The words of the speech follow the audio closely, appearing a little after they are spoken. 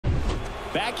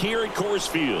Back here at Coors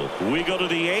Field, we go to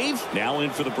the 8th. Now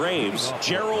in for the Braves,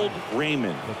 Gerald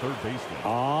Raymond.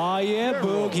 Oh, yeah,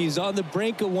 Boog. He's on the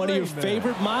brink of one of your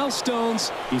favorite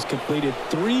milestones. He's completed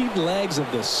 3 legs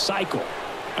of the cycle.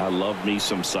 I love me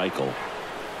some cycle.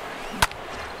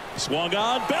 Swung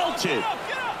on, belted.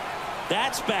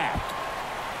 That's back.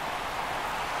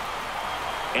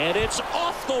 And it's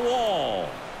off the wall.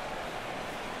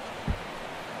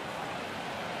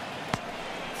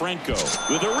 Franco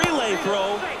with a relay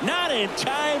throw, not in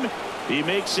time. He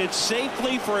makes it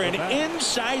safely for an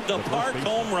inside the park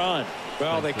home run.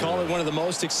 Well, they call it one of the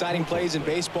most exciting plays in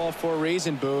baseball for a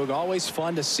reason, Boog. Always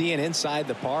fun to see an inside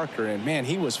the parker, and man,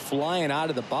 he was flying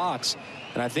out of the box.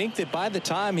 And I think that by the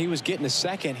time he was getting to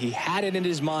second, he had it in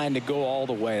his mind to go all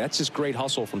the way. That's just great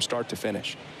hustle from start to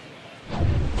finish.